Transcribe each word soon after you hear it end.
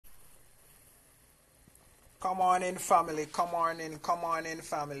Come on in, family. Come on in. Come on in,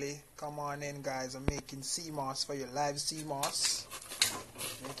 family. Come on in, guys. I'm making sea moss for you. Live sea moss.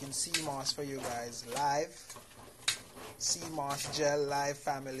 Making sea moss for you guys. Live. Sea moss gel live,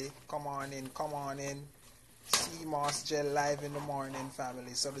 family. Come on in. Come on in. Sea moss gel live in the morning,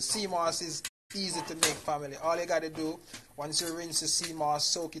 family. So the sea moss is easy to make, family. All you got to do, once you rinse the sea moss,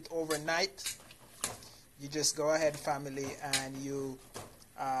 soak it overnight. You just go ahead, family, and you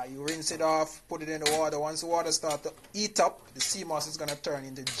rinse it off, put it in the water. Once the water starts to heat up, the sea moss is going to turn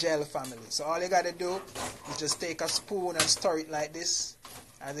into gel, family. So all you got to do is just take a spoon and stir it like this.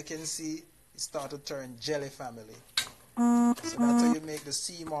 As you can see, it starts to turn jelly, family. So that's how you make the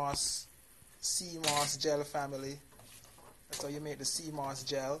sea moss gel, family. That's how you make the sea moss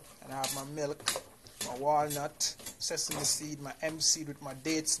gel. And I have my milk, my walnut, sesame seed, my hemp seed with my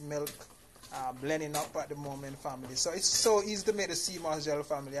dates milk. Blending up at the moment, family. So it's so easy to make the sea moss gel,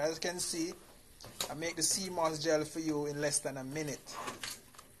 family. As you can see, I make the sea moss gel for you in less than a minute.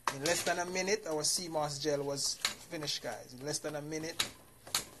 In less than a minute, our sea moss gel was finished, guys. In less than a minute,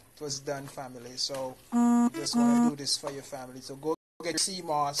 it was done, family. So you just want to do this for your family. So go get your sea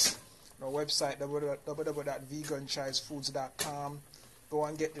moss on our website, www.veganchoicefoods.com. Go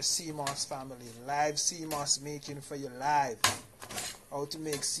and get the sea moss, family. Live sea moss making for you live. How to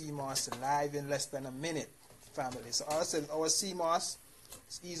make sea moss live in less than a minute, family. So our sea moss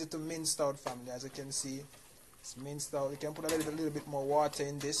is easy to mince out, family. As you can see, it's minced out. You can put a little bit more water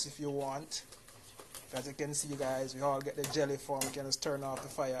in this if you want. As you can see, guys, we all get the jelly form. We can just turn off the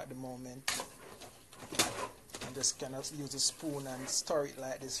fire at the moment and just kind of use a spoon and stir it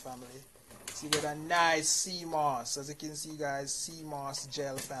like this, family. So you get a nice sea moss. As you can see, guys, sea moss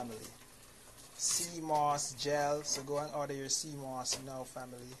gel, family. Sea moss gel. So go and order your sea moss now,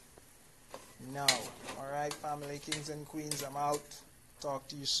 family. Now. Alright, family, kings and queens, I'm out. Talk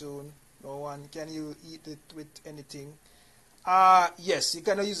to you soon. No one. Can you eat it with anything? Yes, you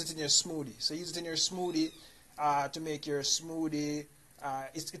can use it in your smoothie. So use it in your smoothie to make your smoothie.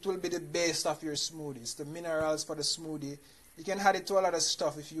 It will be the base of your smoothie. It's the minerals for the smoothie. You can add it to a lot of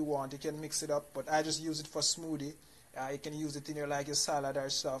stuff if you want. You can mix it up, but I just use it for smoothie. You can use it in your your salad or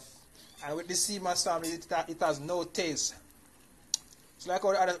stuff. And with the sea moss, family, it has no taste. It's like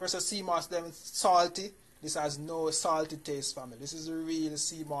all the other sea moss, them salty. This has no salty taste, family. This is the real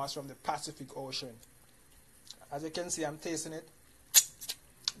sea moss from the Pacific Ocean. As you can see, I'm tasting it.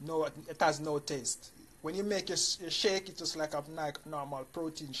 No, it has no taste. When you make your shake, it's just like a normal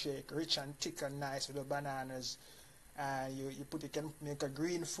protein shake, rich and thick and nice with the bananas. And you can make a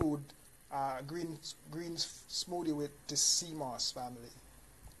green food, green smoothie with this sea moss, family.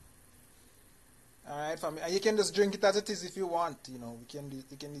 Alright, family, and you can just drink it as it is if you want. You know, you can drink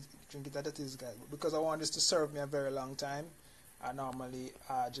it as it is, guys. Because I want this to serve me a very long time, I normally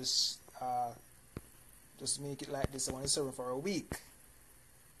just make it like this. I want to serve it for a week.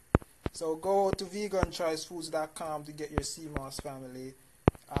 So go to veganchoicefoods.com to get your sea moss, family.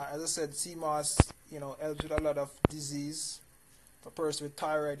 As I said, sea moss, helps with a lot of disease. For a person with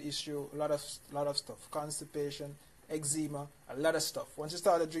thyroid issue, a lot of stuff, constipation, eczema, a lot of stuff. Once you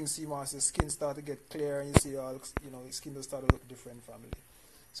start to drink sea moss, your skin start to get clear, and you see all, your skin will start to look different, family.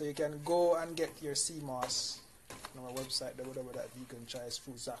 So you can go and get your sea moss on our website,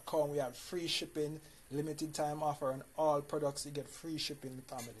 www.veganchoicefoods.com. We have free shipping, limited time offer on all products. You get free shipping,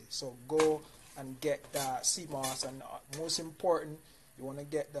 family. So go and get the sea moss, and most important, you want to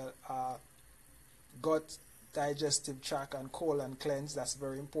get the gut digestive tract and colon cleanse. That's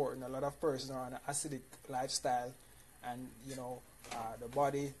very important. A lot of persons are on an acidic lifestyle, and the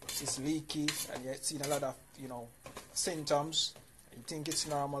body is leaky, and you're seeing a lot of symptoms. You think it's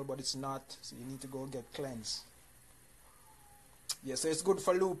normal, but it's not. So you need to go get cleansed. Yeah, so it's good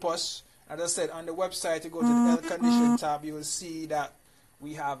for lupus. As I said, on the website, you go to the health condition tab, you will see that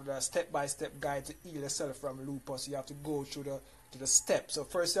we have the step-by-step guide to heal yourself from lupus. You have to go through the steps. So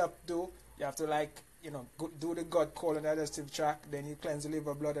first you have to do the gut, colon, digestive tract, then you cleanse the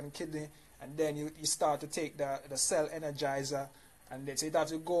liver, blood, and kidney, and then you start to take the cell energizer, and then so you have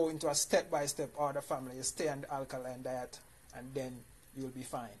to go into a step-by-step order, family. You stay on the alkaline diet, and then you'll be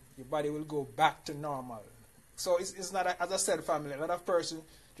fine. Your body will go back to normal. So it's not, as I said, family, a lot of persons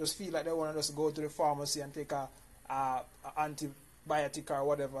just feel like they want to just go to the pharmacy and take a antibiotic or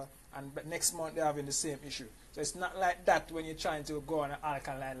whatever, and next month they're having the same issue. So it's not like that when you're trying to go on an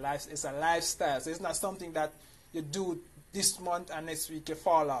alkaline lifestyle. It's a lifestyle. So it's not something that you do this month and next week you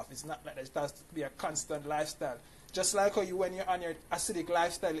fall off. It's not like that. It has to be a constant lifestyle. Just like how when you're on your acidic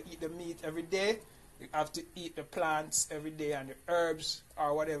lifestyle, you eat the meat every day. You have to eat the plants every day and the herbs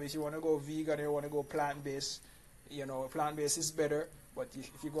or whatever. If you want to go vegan or you want to go plant-based, plant-based is better. But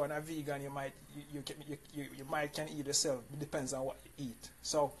if you go on a vegan, you might you might can eat yourself. It depends on what you eat.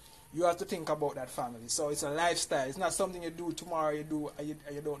 So you have to think about that, family. So it's a lifestyle. It's not something you do tomorrow. You do and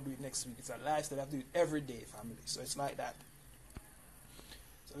you don't do it next week. It's a lifestyle. You have to do it every day, family. So it's like that.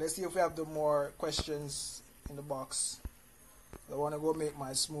 So let's see if we have the more questions in the box. I want to go make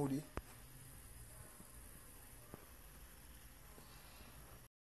my smoothie.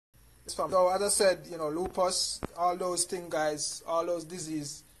 So as I said, lupus, all those things, guys, all those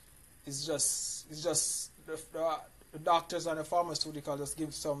disease is just the doctors and the pharmaceutical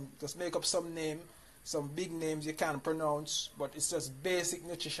just make up some name, some big names you can't pronounce, but it's just basic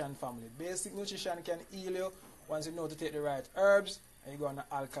nutrition, family. Basic nutrition can heal you once you know to take the right herbs and you go on the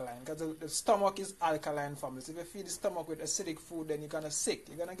alkaline, because the stomach is alkaline, family. So if you feed the stomach with acidic food, then you're gonna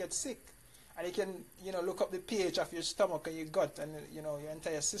get sick. And you can, look up the pH of your stomach and your gut and, your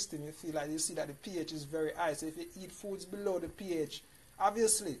entire system. You see that the pH is very high. So if you eat foods below the pH,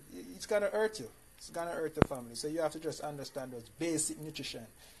 obviously, it's going to hurt you. It's going to hurt the family. So you have to just understand those basic nutrition.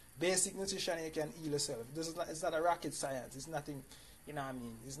 Basic nutrition, you can heal yourself. It's not a rocket science. It's nothing,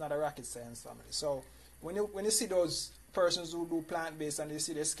 It's not a rocket science, family. So when you see those persons who do plant-based and you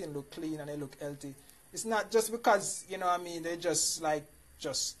see their skin look clean and they look healthy, it's not just because, they just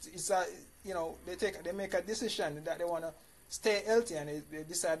they make a decision that they want to stay healthy and they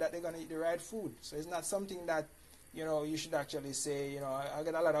decide that they're going to eat the right food. So it's not something that, you should actually say, I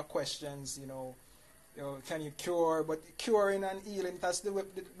get a lot of questions, can you cure? But curing and healing, that's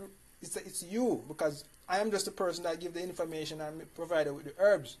it's you, because I am just the person that give the information and provide it with the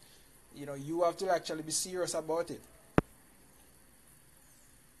herbs. You have to actually be serious about it.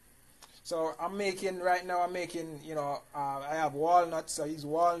 So right now I'm making, I have walnuts. So I use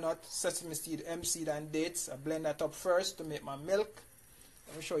walnut, sesame seed, hemp seed, and dates. I blend that up first to make my milk.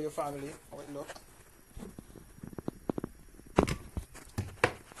 Let me show you, family, how it looks.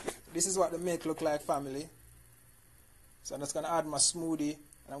 This is what the milk look like, family. So I'm just going to add my smoothie,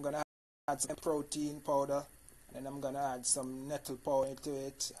 and I'm going to add some protein powder, and then I'm going to add some nettle powder to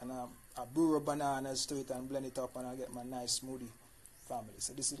it, and a brew of bananas to it, and blend it up, and I'll get my nice smoothie, family.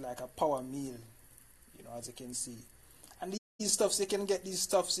 So this is like a power meal, as you can see. And these stuffs, you can get these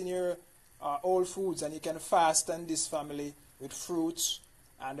stuffs in your Whole Foods, and you can fast on this, family, with fruits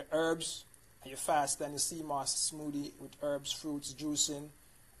and herbs. And you fast on the sea moss smoothie with herbs, fruits, juicing.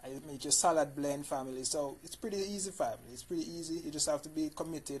 And you make your salad blend, family. So it's pretty easy, family. It's pretty easy. You just have to be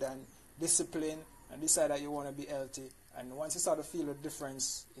committed and disciplined and decide that you want to be healthy. And once you start to feel a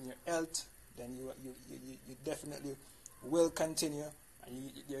difference in your health, then you definitely will continue.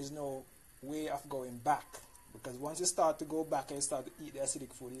 And there's no way of going back, because once you start to go back and you start to eat the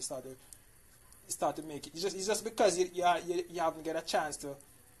acidic food, you start to make it. It's just because you haven't get a chance to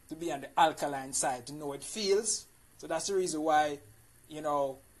be on the alkaline side to know what it feels. So that's the reason why you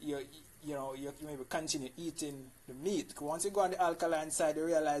maybe continue eating the meat. Once you go on the alkaline side, you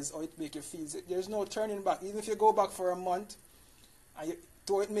realize how it make you feel. There's no turning back. Even if you go back for a month and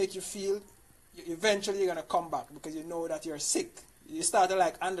to how it make you feel, eventually you're gonna come back, because you know that you're sick. You start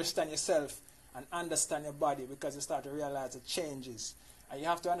to understand yourself and understand your body, because you start to realize the changes, and you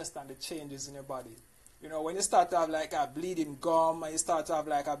have to understand the changes in your body. When you start to have a bleeding gum, and you start to have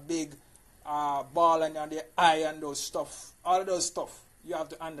a big ball on the eye and those stuff, all of those stuff, you have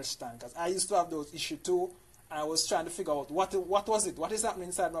to understand, because I used to have those issues too, and I was trying to figure out what was it, what is happening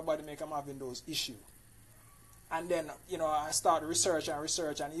inside my body make I'm having those issues. And then, I started research,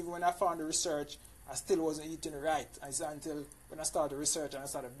 and even when I found the research, I still wasn't eating right. Until when I started research and I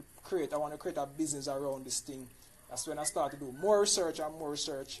started I want to create a business around this thing. That's when I started to do more research,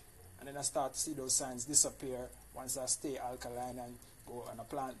 and then I start to see those signs disappear once I stay alkaline and go on a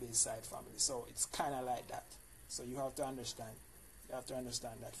plant-based side, family. So it's kind of like that. So you have to understand. You have to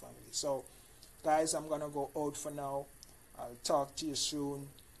understand that, family. So, guys, I'm going to go out for now. I'll talk to you soon.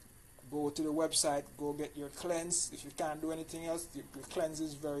 Go to the website. Go get your cleanse. If you can't do anything else, the cleanse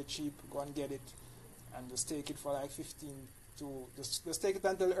is very cheap. Go and get it. And just take it for 15 to... Just take it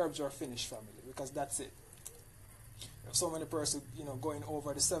until the herbs are finished, family. Because that's it. There's so many persons, going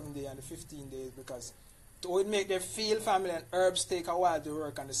over the 7 day and the 15 days, because to it make them feel, family, and herbs take a while to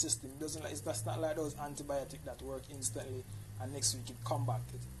work on the system. It's not like those antibiotics that work instantly and next week it come back.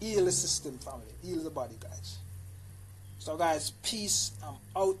 It heals the system, family. Heals the body, guys. So, guys, peace. I'm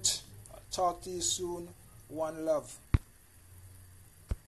out. I'll talk to you soon. One love.